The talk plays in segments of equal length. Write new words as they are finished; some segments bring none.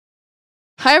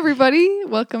Hi, everybody.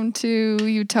 Welcome to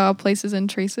Utah Places and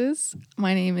Traces.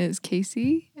 My name is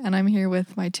Casey, and I'm here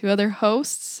with my two other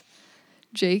hosts,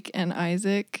 Jake and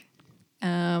Isaac.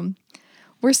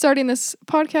 We're starting this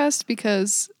podcast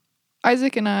because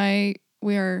Isaac and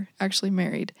we are actually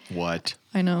married. What?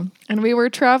 I know. And we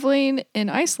were traveling in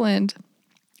Iceland,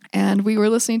 and we were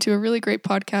listening to a really great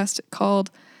podcast called,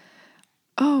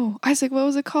 Isaac, what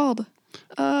was it called?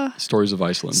 Stories of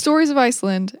Iceland. Stories of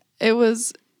Iceland. It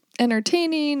was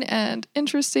entertaining and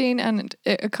interesting, and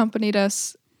it accompanied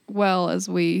us well as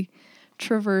we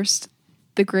traversed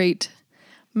the great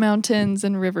mountains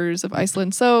and rivers of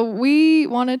Iceland. So we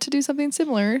wanted to do something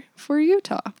similar for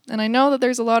Utah. And I know that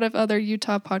there's a lot of other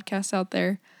Utah podcasts out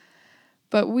there,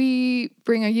 but we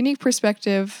bring a unique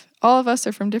perspective. All of us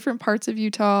are from different parts of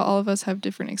Utah. All of us have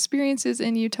different experiences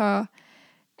in Utah.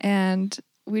 And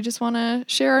we just want to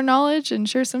share our knowledge and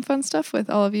share some fun stuff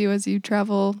with all of you as you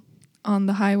travel on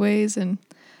the highways and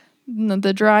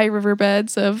the dry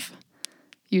riverbeds of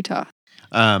Utah.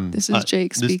 This is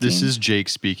Jake speaking. This is Jake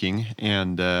speaking,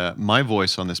 and my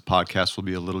voice on this podcast will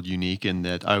be a little unique in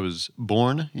that I was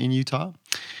born in Utah,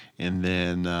 and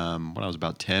then when I was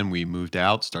about 10, we moved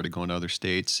out, started going to other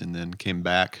states, and then came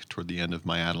back toward the end of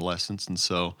my adolescence, and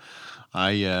so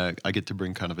I get to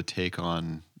bring kind of a take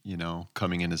on,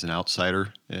 coming in as an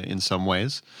outsider in some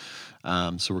ways.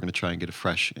 So we're going to try and get a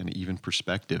fresh and even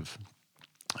perspective.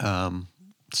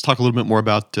 Let's talk a little bit more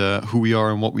about who we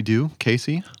are and what we do.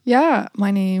 Casey? Yeah,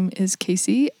 my name is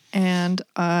Casey, and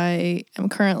I am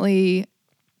currently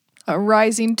a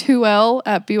rising 2L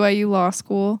at BYU Law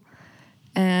School,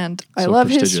 and I love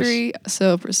history.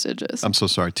 So prestigious. I'm so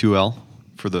sorry, 2L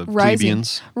for the Rising.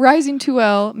 plebeians. Rising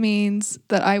 2L means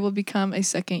that I will become a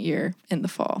second year in the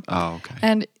fall. Oh, okay.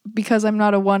 And because I'm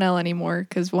not a 1L anymore,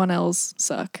 because 1Ls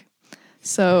suck.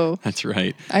 So That's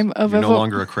right. I'm You're no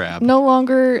longer a crab. No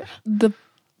longer the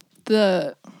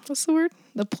what's the word?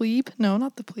 The plebe? No,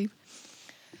 not the plebe.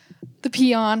 The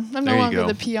peon. I'm no longer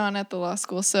the peon at the law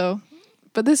school. So,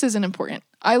 but this isn't important.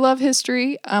 I love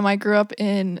history. I grew up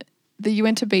in the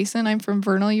Uinta Basin. I'm from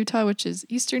Vernal, Utah, which is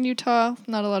eastern Utah.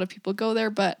 Not a lot of people go there,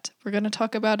 but we're going to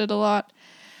talk about it a lot.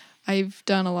 I've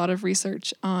done a lot of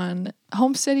research on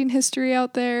homesteading history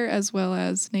out there, as well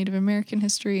as Native American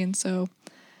history, and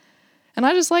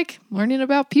I just like learning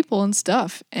about people and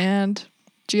stuff and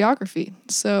geography.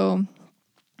 So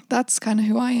that's kind of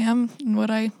who I am and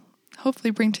what I hopefully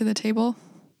bring to the table.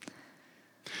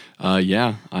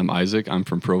 I'm Isaac. I'm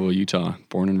from Provo, Utah,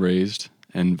 born and raised,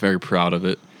 and very proud of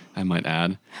it, I might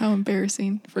add. How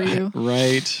embarrassing for you.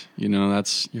 Right. You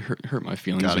hurt my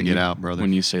feelings. Gotta get out, brother.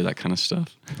 When you say that kind of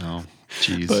stuff. Oh,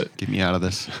 jeez. Get me out of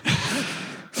this.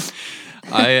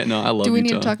 I love Utah. Do we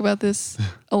need to talk about this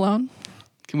alone?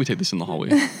 Can we take this in the hallway?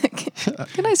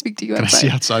 Can I speak to you outside? Can I see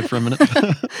outside for a minute?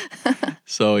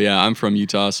 So, I'm from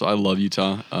Utah, so I love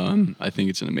Utah. I think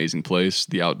it's an amazing place.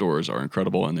 The outdoors are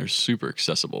incredible, and they're super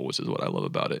accessible, which is what I love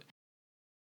about it.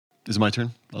 Is it my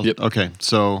turn? Yep. Okay.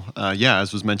 So,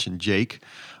 as was mentioned, Jake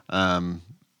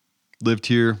lived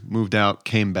here, moved out,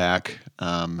 came back,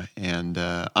 and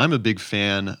I'm a big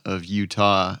fan of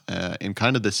Utah in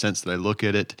kind of the sense that I look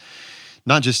at it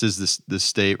not just as this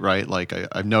state, right? Like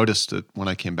I've noticed that when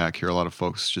I came back here, a lot of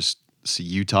folks just see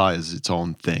Utah as its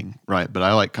own thing, right? But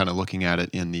I like kind of looking at it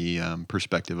in the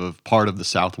perspective of part of the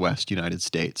Southwest United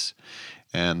States.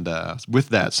 And with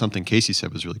that, something Casey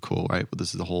said was really cool, right? But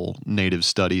this is the whole native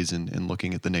studies and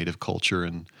looking at the native culture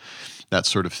and that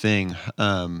sort of thing.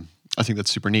 I think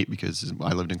that's super neat because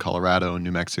I lived in Colorado and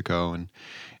New Mexico, and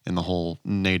the whole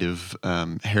native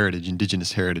heritage,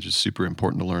 indigenous heritage is super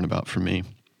important to learn about for me.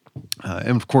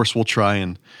 And of course, we'll try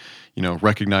and,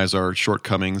 recognize our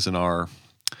shortcomings and our,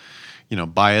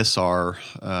 bias, our,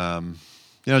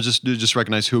 just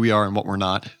recognize who we are and what we're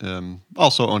not.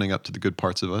 Also owning up to the good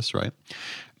parts of us, right?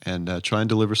 And try and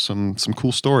deliver some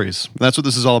cool stories. And that's what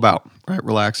this is all about, right?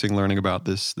 Relaxing, learning about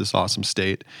this awesome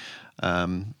state.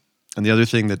 And the other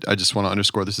thing that I just want to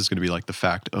underscore, this is going to be like the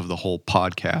fact of the whole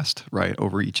podcast, right?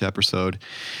 Over each episode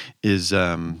is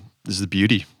the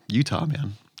beauty. Utah,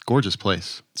 man. Gorgeous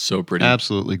place. So pretty.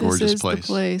 Absolutely gorgeous place. This is the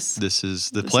place. This is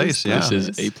the place, yeah. This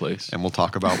is a place. And we'll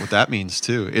talk about what that means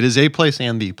too. It is a place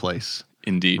and the place.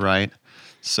 Indeed. Right?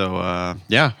 So,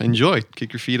 enjoy.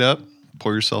 Kick your feet up.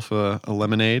 Pour yourself a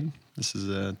lemonade. This is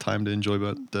a time to enjoy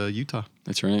about Utah.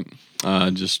 That's right.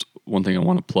 Just one thing I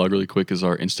want to plug really quick is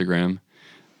our Instagram.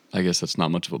 I guess that's not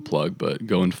much of a plug, but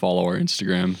go and follow our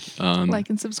Instagram.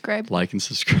 Like and subscribe. Like and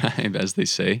subscribe, as they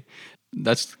say.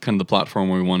 that's kind of the platform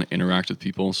where we want to interact with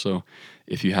people. So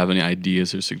if you have any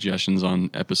ideas or suggestions on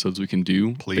episodes we can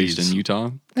do Please. based in Utah,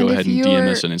 And go if ahead and DM you're-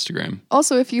 us on Instagram.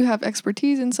 Also, if you have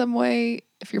expertise in some way,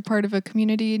 if you're part of a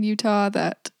community in Utah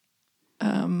that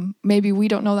maybe we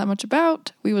don't know that much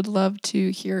about, we would love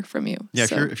to hear from you. Yeah,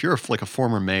 So, if you're like a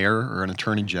former mayor or an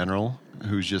attorney general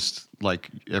who's just like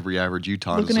every average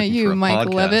Utah Looking is at looking you, for a Mike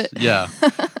podcast. Levitt. Yeah,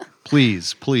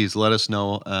 please let us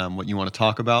know what you want to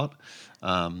talk about.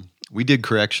 We did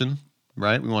correction,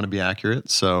 right? We want to be accurate,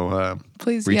 so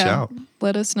please, reach yeah, out.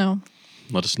 let us know.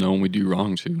 Let us know when we do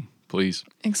wrong too, please.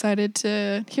 Excited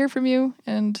to hear from you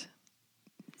and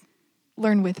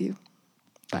learn with you.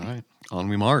 All right, on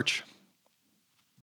we march.